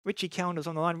Richie Callender's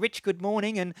on the line. Rich, good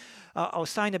morning. And I was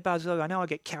saying to Buzz earlier, I know I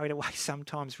get carried away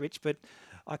sometimes, Rich, but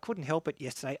I couldn't help it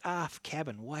yesterday. Aft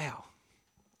cabin, wow.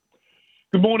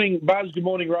 Good morning, Buzz. Good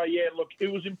morning, Ray. Yeah, look,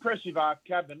 it was impressive, our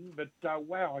cabin, but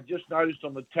wow, I just noticed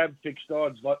on the tab fixed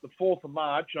odds, like the 4th of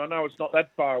March, I know it's not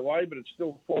that far away, but it's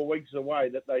still 4 weeks away,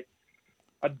 that they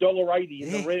 $1.80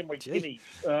 in the Randwick Guineas.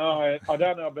 I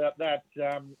don't know about that.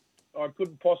 I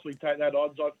couldn't possibly take that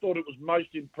odds. I thought it was most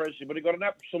impressive, but it got an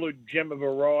absolute gem of a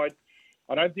ride.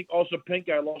 I don't think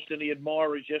Osipenko lost any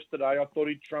admirers yesterday. I thought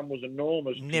each run was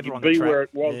enormous. Never on be the track. where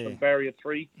it was from Barrier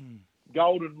 3.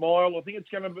 Golden Mile. I think it's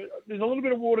going to be. There's a little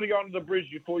bit of water to go under the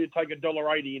bridge before you take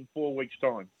 $1.80 in 4 weeks'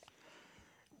 time.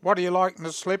 What do you like in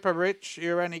the slipper, Rich?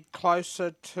 You're any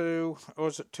closer to, or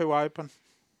is it too open?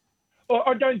 Well,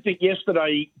 I don't think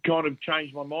yesterday kind of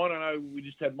changed my mind. I know we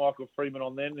just had Michael Freeman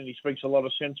on then, and he speaks a lot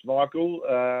of sense, Michael.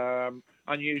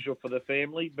 Unusual for the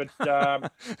family, but...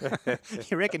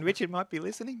 You reckon Richard might be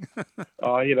listening?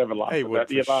 Oh, he'd have a laugh. He would,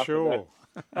 for sure.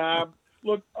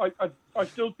 Look, I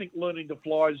still think Learning to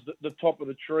Fly is the top of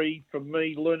the tree. For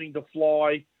me, Learning to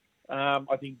Fly,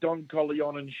 I think Don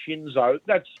Colleon and Shinzo,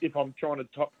 that's if I'm trying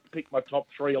to pick my top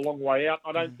three a long way out.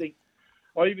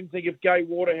 I even think if Gay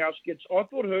Waterhouse gets... I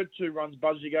thought her 2 runs,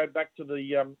 Buzz, you go back to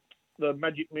the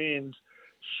Magic Man's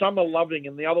Summer Loving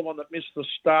and the other one that missed the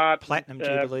start. Platinum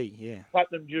Jubilee, yeah.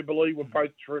 Platinum Jubilee were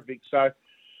both terrific. So,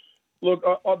 look,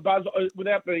 Buzz,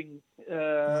 without being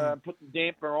putting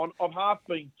damper on, I've half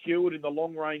been cured in the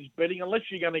long-range betting. Unless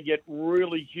you're going to get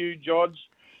really huge odds,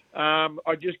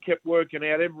 I just kept working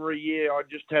out every year. I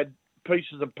just had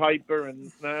pieces of paper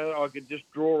and I could just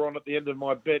draw on at the end of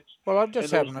my bets. Well, I'm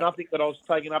just having nothing that I was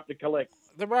taking up to collect.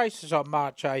 The race is on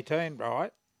March 18,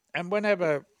 right? And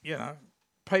whenever,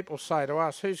 people say to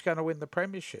us, who's going to win the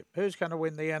premiership? Who's going to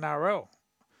win the NRL?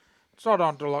 It's not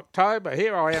on till October.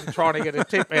 Here I am trying to get a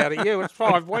tip out of you. It's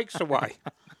 5 weeks away.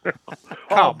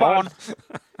 Come on.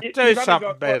 Do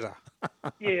something better.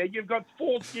 Yeah, you've got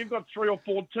 3 or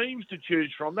 4 teams to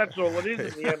choose from. That's all it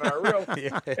is in the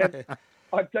NRL.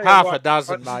 Half a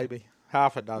dozen, maybe.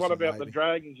 Half a dozen. What about the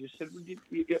Dragons? You said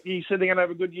they're going to have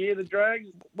a good year, the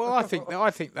Dragons? Well, I think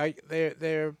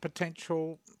they're a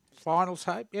potential finals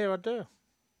hope. Yeah, I do.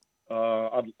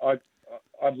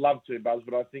 I'd love to, Buzz,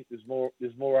 but I think there's more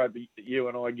over you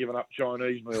and I giving up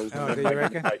Chinese meals. Oh, do you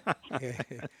reckon? Yeah.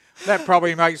 That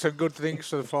probably makes some good things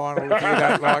for the final if you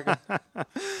don't like it.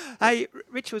 Hey,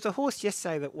 Rich, was a horse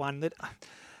yesterday that won that.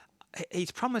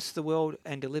 He's promised the world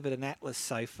and delivered an Atlas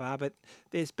so far, but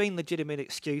there's been legitimate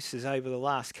excuses over the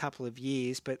last couple of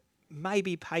years, but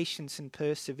maybe patience and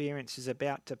perseverance is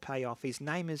about to pay off. His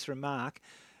name is Remark.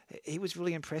 He was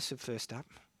really impressive first up.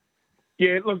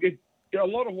 Yeah, look, a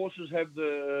lot of horses have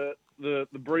the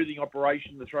breathing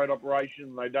operation, the throat operation,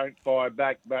 and they don't fire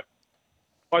back, but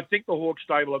I think the Hawke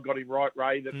stable have got him right,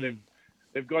 Ray, that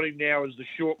they've got him now as the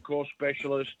short course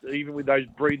specialist, even with those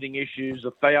breathing issues.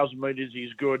 1,000 metres,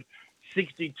 he's good.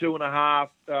 62.5.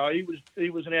 He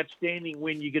was an outstanding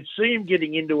win. You could see him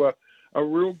getting into a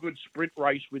real good sprint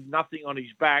race with nothing on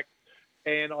his back.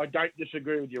 And I don't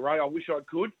disagree with you, Ray. I wish I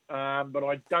could, but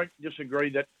I don't disagree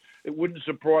that it wouldn't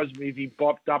surprise me if he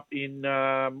popped up in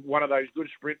one of those good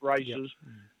sprint races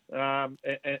and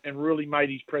really made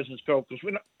his presence felt.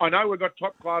 Because I know we've got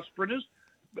top-class sprinters,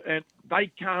 and they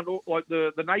can't, like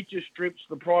the nature strips,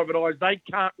 the private eyes, they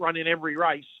can't run in every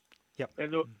race. Yep.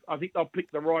 And I think they'll pick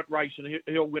the right race and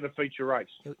he'll win a feature race.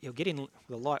 He'll get in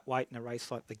the lightweight in a race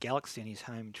like the Galaxy in his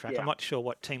home track. Yeah. I'm not sure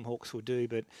what Team Hawkes will do,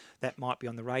 but that might be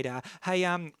on the radar. Hey,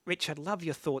 Rich, I'd love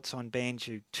your thoughts on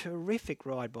Banju. Terrific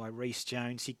ride by Rhys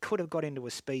Jones. He could have got into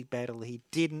a speed battle. He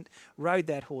didn't. Rode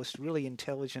that horse really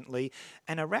intelligently.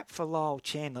 And a wrap for Lyle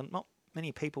Chandler. Not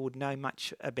many people would know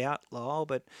much about Lyle,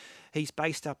 but he's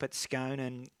based up at Scone,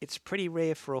 and it's pretty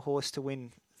rare for a horse to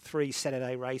win 3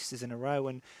 Saturday races in a row,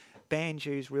 and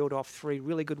Banju's reeled off 3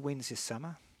 really good wins this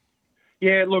summer.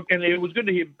 Yeah, look, and it was good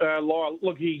to hear Lyle.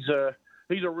 Look, he's a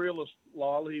realist,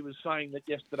 Lyle. He was saying that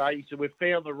yesterday. He said, we've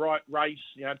found the right race,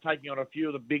 taking on a few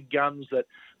of the big guns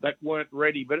that weren't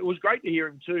ready. But it was great to hear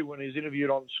him too when he was interviewed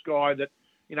on Sky that,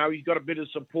 he's got a bit of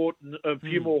support and a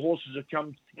few more horses have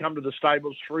come to the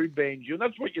stables through Banju, and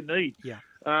that's what you need. Yeah.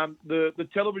 The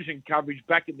television coverage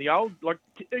back in the old,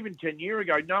 even 10 years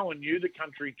ago, no one knew the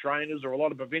country trainers or a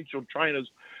lot of provincial trainers.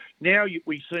 Now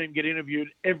we see them get interviewed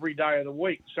every day of the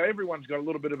week. So everyone's got a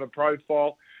little bit of a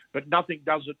profile, but nothing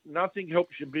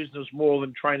helps your business more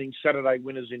than training Saturday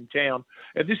winners in town.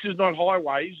 And this is not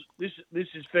highways. This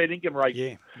is fair income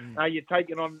racing. Yeah. You're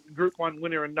taking on Group 1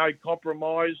 winner and No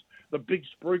Compromise, the big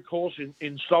Spruik horse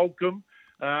in Salcombe,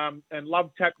 and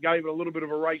Love Tap gave it a little bit of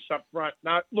a race up front.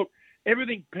 Now, look,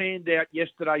 everything panned out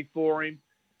yesterday for him.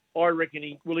 I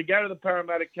reckon will he go to the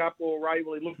Parramatta Cup, or Ray,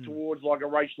 will he look towards like a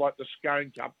race like the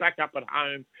Scone Cup, back up at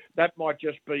home? That might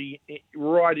just be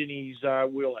right in his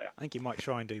wheelhouse. I think he might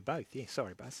try and do both. Yeah,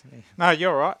 sorry, Buzz. Yeah. No,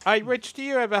 you're right. Hey, Rich, do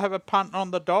you ever have a punt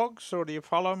on the Dogs, or do you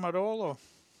follow them at all? Or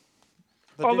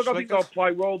Look, I think they'll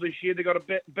play well this year. They've got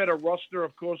a better roster,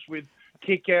 of course, with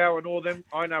Kickow and all them.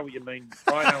 I know what you mean.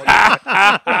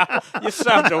 You're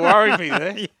starting to worry me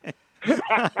there.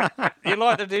 You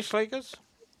like the Dish Leaguers?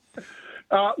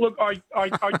 Look, I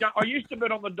used to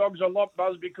bet on the Dogs a lot,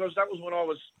 Buzz, because that was when I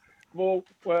was small.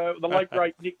 The late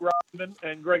great Nick Raven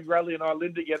and Greg Raleigh and I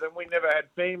lived together, and we never had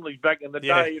families back in the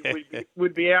day. And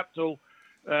we'd be out till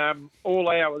all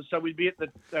hours, so we'd be at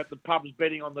the pubs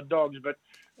betting on the Dogs. But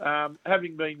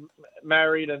having been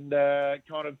married and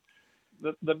kind of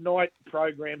the night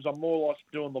programs, I'm more like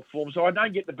doing the form, so I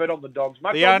don't get to bet on the Dogs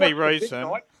much. The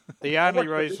only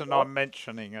reason I'm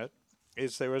mentioning it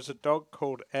is there is a dog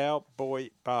called Our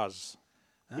Boy Buzz.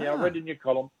 Yeah, I read in your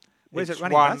column. Where's it's it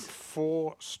running, won Buzz?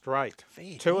 4 straight.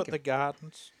 Fair 2 at dinkum. the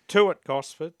Gardens, 2 at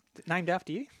Gosford. Named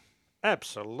after you?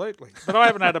 Absolutely. But I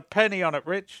haven't had a penny on it,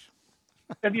 Rich.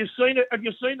 Have you seen it? Have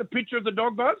you seen the picture of the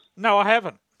dog, Buzz? No, I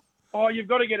haven't. Oh, you've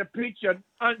got to get a picture.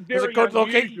 Is it good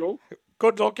Unusual. looking?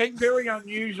 Good looking? Very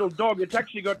unusual dog. It's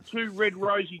actually got 2 red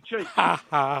rosy cheeks. Ha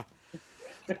ha.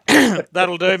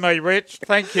 That'll do me, Rich.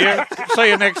 Thank you. See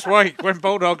you next week when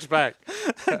Bulldog's back.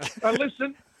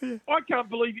 Listen, I can't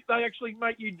believe they actually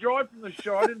make you drive from the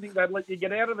Shire. I didn't think they'd let you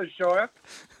get out of the Shire.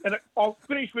 And I'll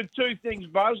finish with 2 things,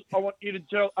 Buzz. I want you to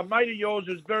tell a mate of yours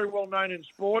who's very well known in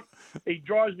sport. He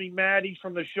drives me mad. He's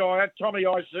from the Shire, Tommy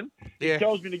Ison. He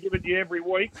tells me to give it to you every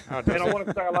week. And I want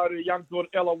to say hello to a young called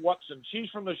Ella Watson. She's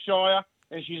from the Shire,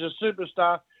 and she's a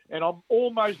superstar. And I'm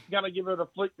almost going to give her the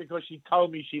flick because she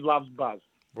told me she loves Buzz.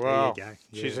 Wow. There you go.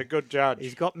 She's a good judge.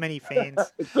 He's got many fans.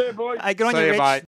 It's there, boys. Hey, good on See you, you, Rich. mate.